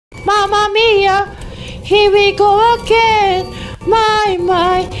here we go again.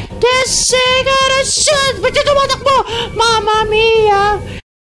 My, this ain't gonna shoot. Ba't yung tumatakbo? Mamma mia.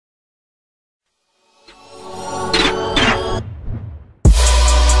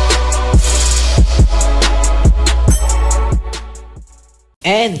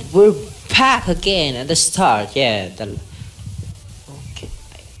 And we're back again at the start. Yeah. Okay.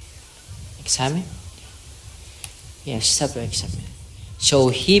 Examine? Yeah, stop examine. So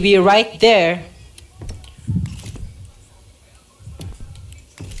he be right there.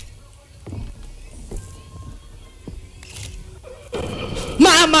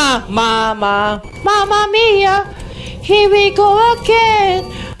 Mamma mia. Here we go again.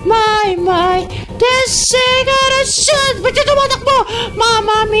 My, this ain't gonna shoot. Ba't yung tumatakbo?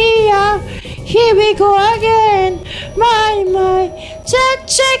 Mamma mia. Here we go again. My,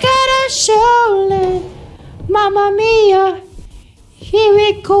 this ain't gonna shoot. Mamma mia. Here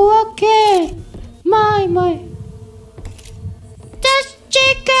we go again. My, this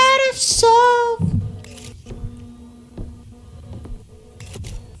ain't gonna shoot.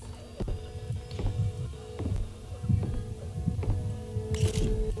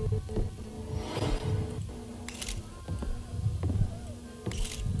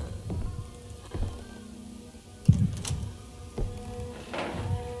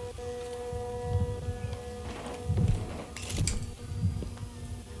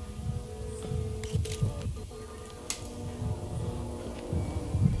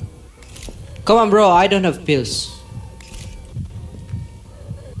 Come on, bro, I don't have pills.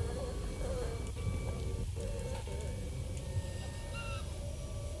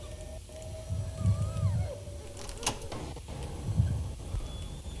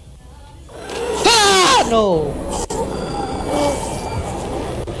 Ah, no.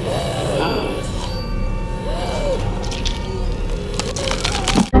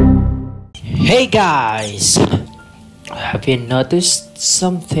 Hey guys, have you noticed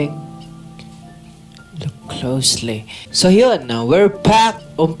something? Look closely. So yun, we're back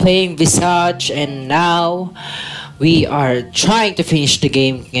on playing Visage, and now we are trying to finish the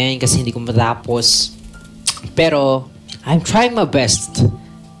game ngayon kasi hindi ko matapos. Pero I'm trying my best.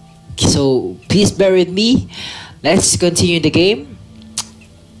 So please bear with me. Let's continue the game,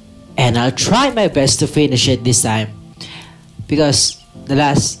 and I'll try my best to finish it this time, because the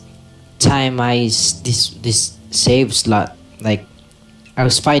last time this save slot, like I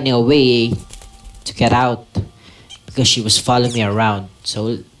was finding a way to get out because she was following me around.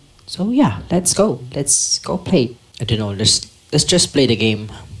 So yeah, let's go play. I don't know, let's just play the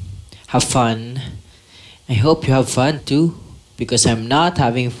game, have fun. I hope you have fun too, because I'm not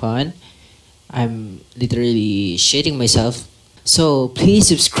having fun. I'm literally shitting myself. So please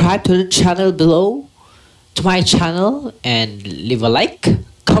subscribe to the channel below, to my channel, and leave a like,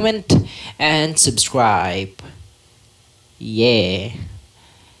 comment, and subscribe. Yeah,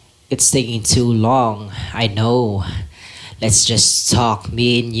 it's taking too long, I know. Let's just talk,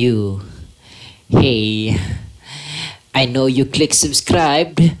 me and you. Hey, I know you clicked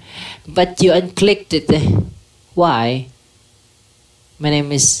subscribed, but you unclicked it. Why? My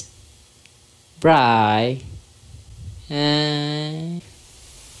name is Bry. Oh,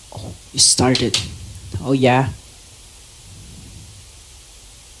 you started. Oh yeah.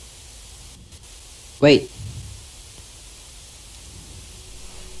 Wait.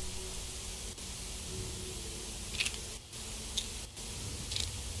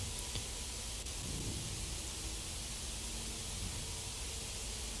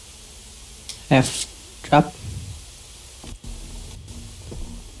 F drop.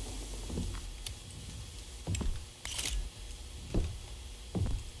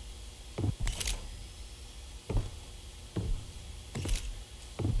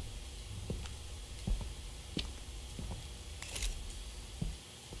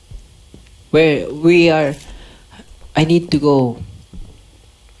 Where we are, I need to go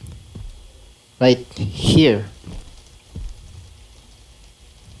right here.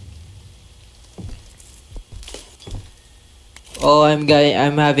 Oh, I'm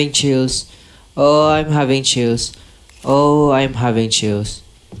having chills. Oh, I'm having chills. Oh, I'm having chills.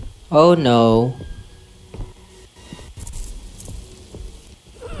 Oh no.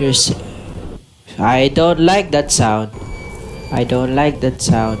 I don't like that sound. I don't like that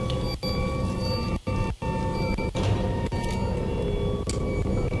sound.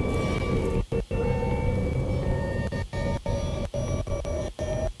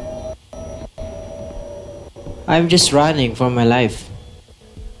 I'm just running for my life.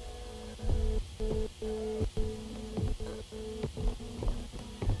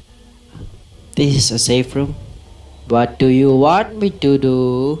 This is a safe room. What do you want me to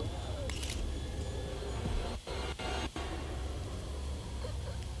do?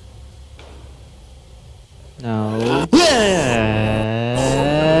 No.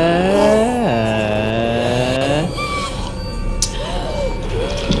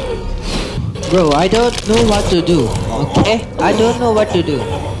 Bro, I don't know what to do. Okay? I don't know what to do.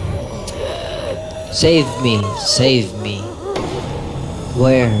 Save me. Save me.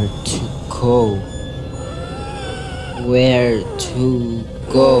 Where to go? Where to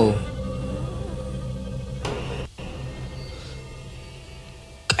go?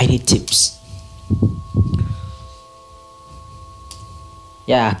 I need tips.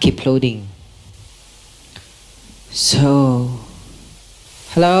 Yeah, keep loading. So,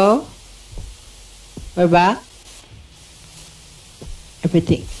 hello? We're back.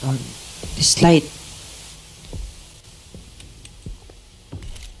 Everything on this light.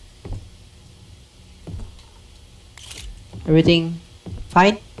 Everything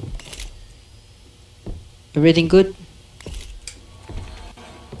fine? Everything good?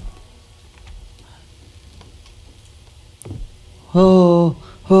 Oh,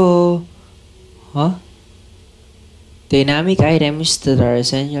 oh, huh? Dynamic items that are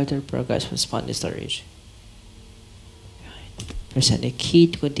essential to progress respond to storage. Present a key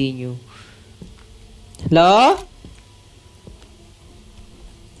to continue. Hello?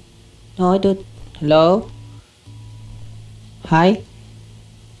 No, I don't. Hello? Hi?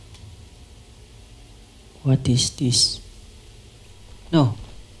 What is this? No.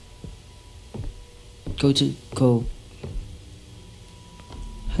 Go.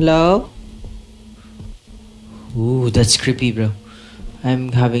 Hello? Ooh, that's creepy, bro.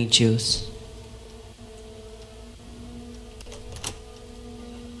 I'm having chills.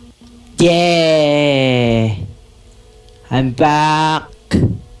 Yeah! I'm back!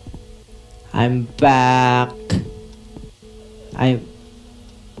 I'm back! I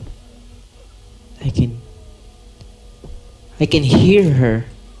can hear her.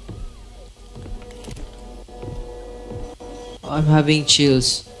 I'm having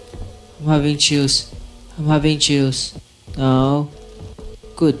chills. I'm having chills. I'm having chills. No.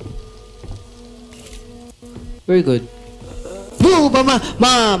 Good. Very good. Boo,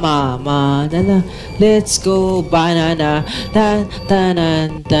 mama, nana. Let's go, banana. Dan, dan,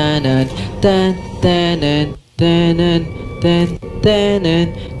 dan, dan, dan, dan, dan.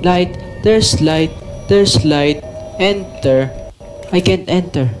 Light. There's light. There's light. Enter. I can't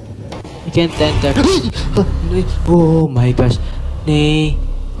enter. I can't enter. Oh my gosh. Nay.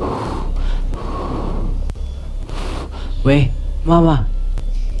 Wait, mama.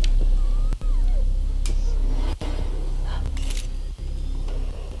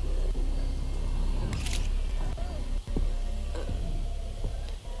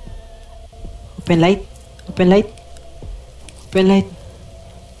 Open light. Open light. Open light.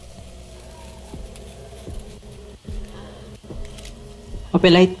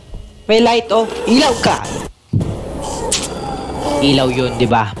 Open light. May light, oh. Ilaw ka. Ilaw yun, di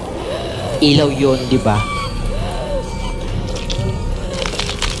ba? Ilaw yun, di ba?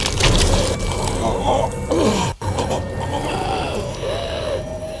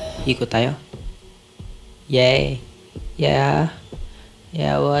 Ikot tayo. Yay. Yeah.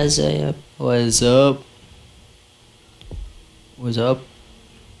 Yeah, what's up? What's up? What's up?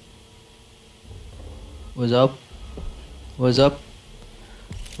 What's up? What's up?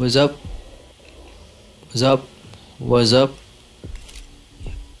 What's up? What's up? What's up?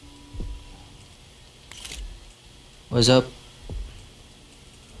 What's up?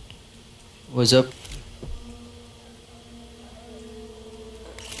 What's up?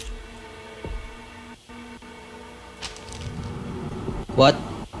 What?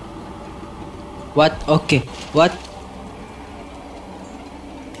 What? Okay. What?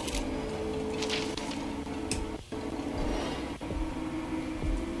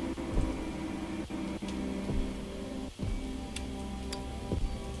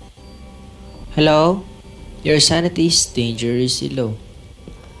 Hello? Your sanity is dangerously low.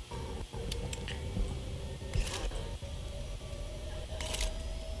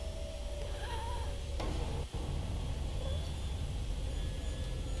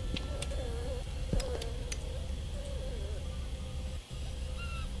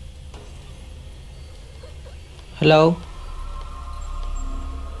 Hello?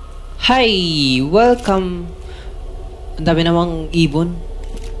 Hi! Welcome! Ang dami namang ibon.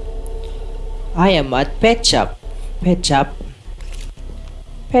 I am at Pet Shop. Pet Shop.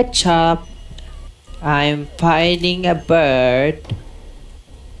 Pet Shop. I'm finding a bird.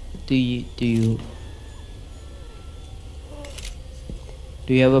 Do you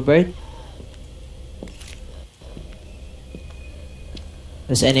have a bird?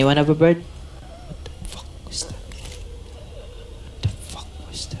 Does anyone have a bird? What the fuck was that?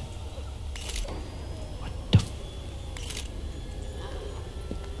 What the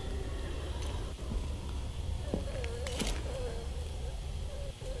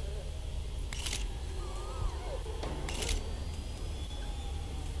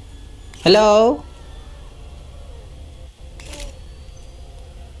Hello?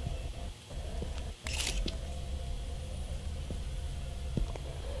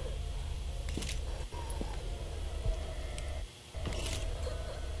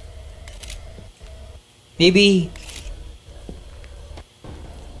 Maybe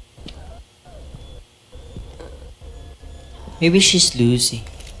she's Lucy.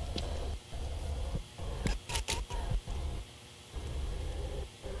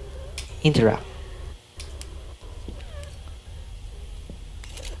 Interact.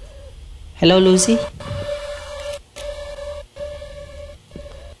 Hello, Lucy?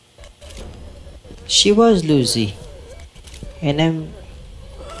 She was Lucy. And I'm...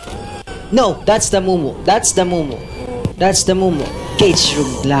 No! That's the Mumu. That's the Mumu. That's the Mumu. Cage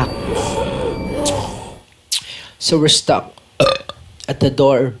room black. So we're stuck at the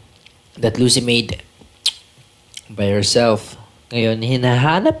door that Lucy made by herself. Ngayon,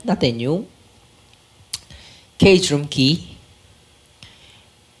 hinahanap natin yung cage room key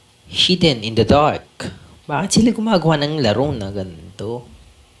hidden in the dark. Bakit sila gumagawa ng laro na ganito?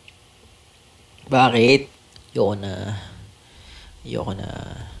 Bakit? Ayoko na.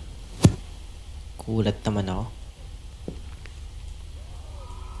 Kulat naman ako.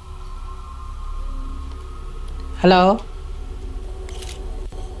 Hello?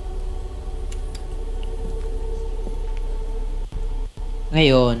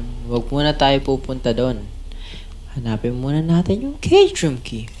 Ngayon, wag muna tayo pupunta doon. Hanapin muna natin yung cage room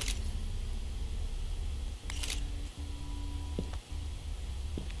key.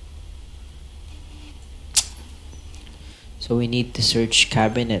 So we need to search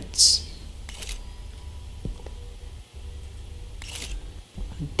cabinets.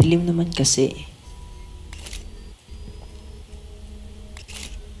 Ang dilim naman kasi.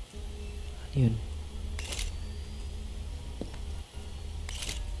 Yun.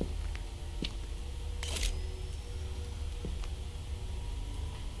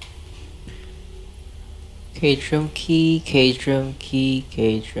 Cage room key, cage room key,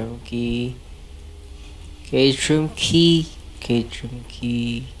 cage room key, cage room key, cage room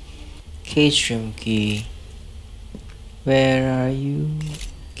key, cage room key. Where are you?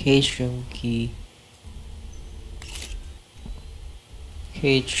 Cage room key.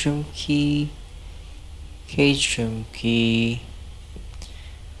 Cage room key. Cage room key.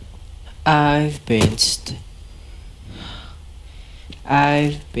 I've been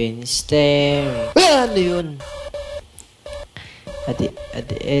staring. Ano yun? At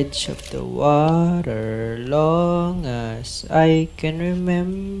the edge of the water, long as I can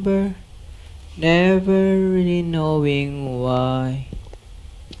remember, never really knowing why.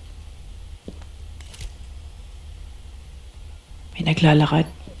 May naglalakad.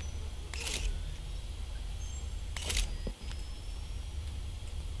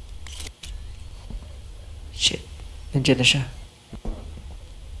 Shit. Nandiyan na siya.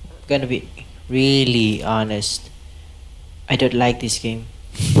 Gonna be really honest. I don't like this game.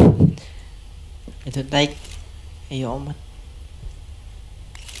 I don't like... Ayoko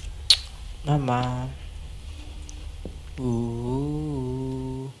Mama.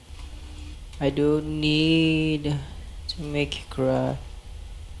 Ooh. I don't need to make you cry.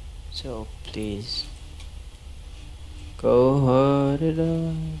 So please. Go hold it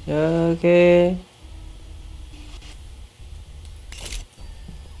on. Okay.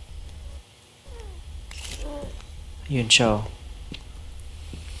 Yun siya.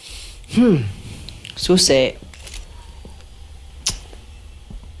 Susi.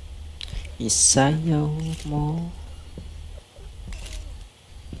 Isayaw mo.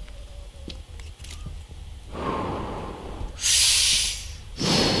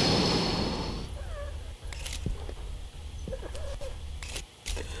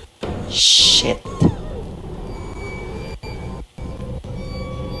 Shit.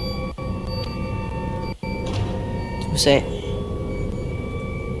 Susi.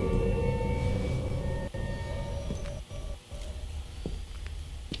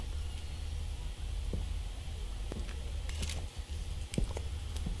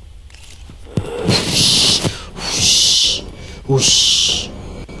 Whoosh.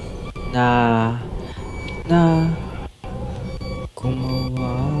 Na kung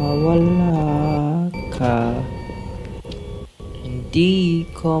mawawala ka, hindi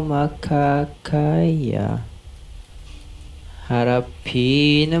ko makakaya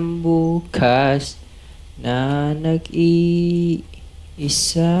harapin ang bukas na nag-iisa.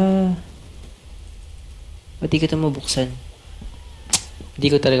 Ba't di ko ito mabuksan? Hindi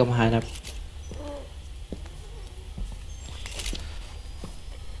ko talaga mahanap.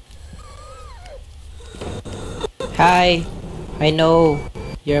 Hi, I know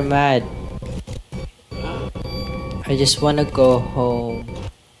You're mad. I just wanna go home.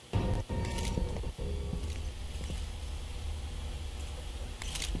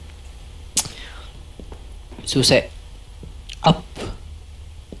 Susi. Up.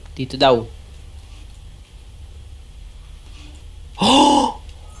 Dito daw. Oh!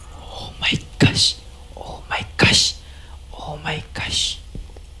 Oh my gosh. Oh my gosh. Oh my gosh.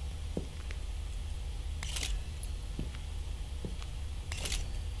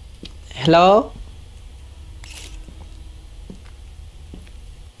 Hello?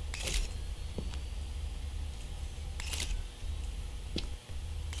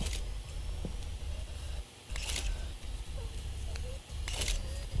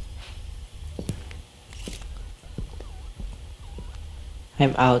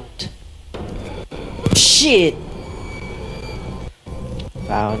 I'm out. Shit!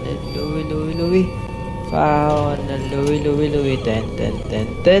 Found it, Louie. Found a Louie. Ten.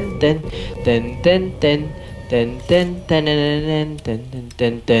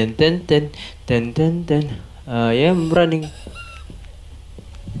 I am running.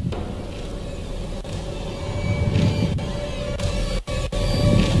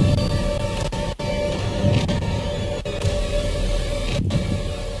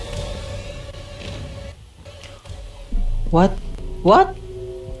 What? What?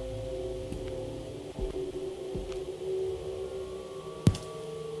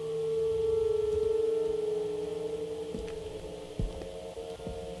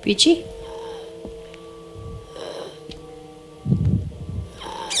 Peachy?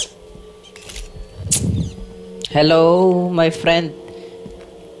 Hello, my friend.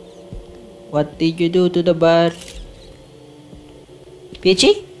 What did you do to the bird?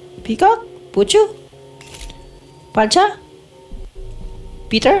 Peachy? Peacock? Puchu? Pancha?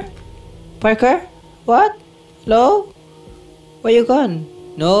 Peter? Parker? What? Hello? Where you gone?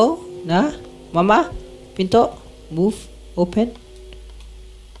 No? Nah? Mama? Pinto? Move? Open?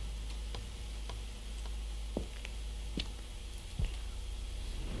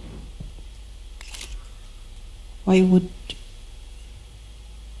 Why would...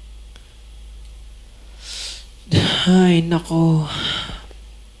 Ay, nako.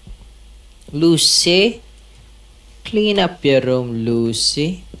 Lucy? Clean up your room,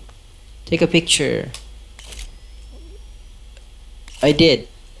 Lucy. Take a picture. I did.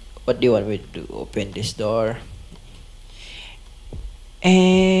 What do you want me to do? Open this door.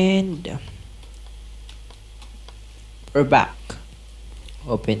 And... we're back.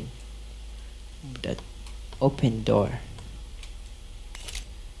 Open that open door.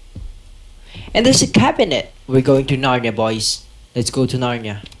 And there's a cabinet. We're going to Narnia, boys. Let's go to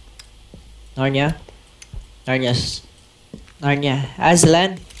Narnia. Narnia? Narnia.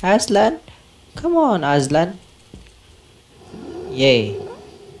 Aslan? Come on, Aslan. Yay.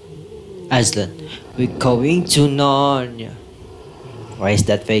 Aslan. We're going to Narnia. Why is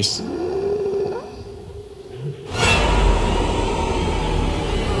that face?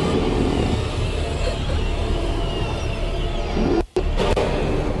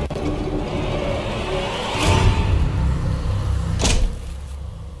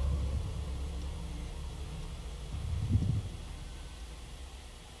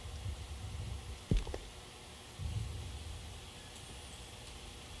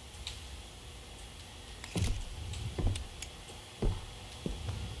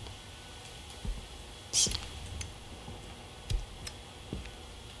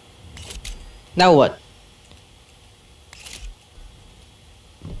 Now what?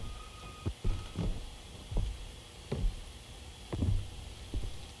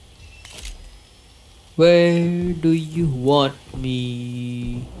 Where do you want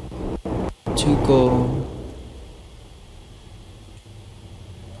me to go?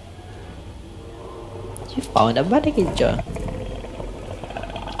 You found a mannequin, John.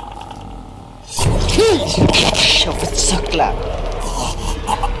 Shove it, suckla.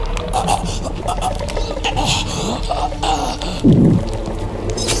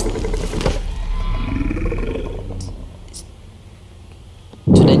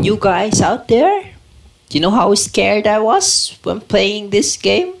 To the new guys out there, do you know how scared I was when playing this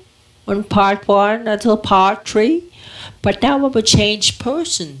game? On part 1 until part 3. But now I'm a changed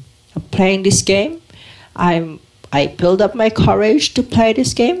person. I'm playing this game. I build up my courage to play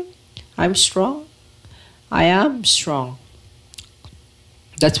this game. I'm strong. I am strong.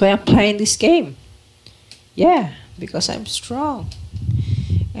 That's why I'm playing this game. Yeah, because I'm strong.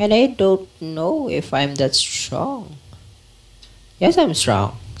 And I don't know if I'm that strong. Yes, I'm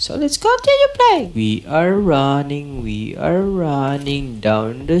strong. So let's continue playing. We are running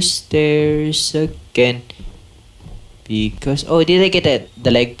down the stairs again. Because oh, did I get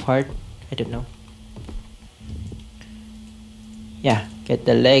the leg part? I don't know. Yeah, get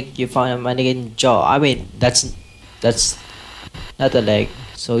the leg. You found a mannequin jaw. I mean, that's not the leg.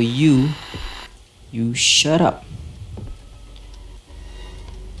 So you shut up.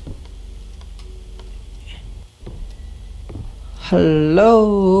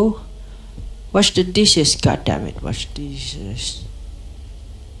 Hello. Wash the dishes. God damn it! Wash the dishes.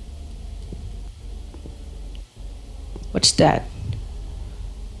 What's that?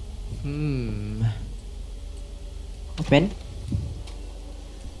 Open.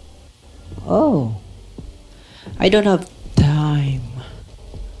 Oh, I don't have time.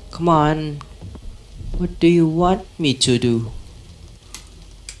 Come on. What do you want me to do?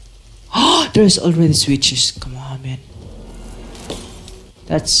 Oh, there's already switches. Come on, man.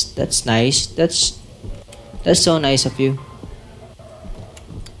 That's nice. That's so nice of you.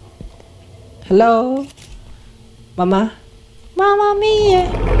 Hello, Mama. Mama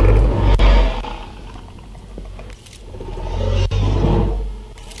Mia.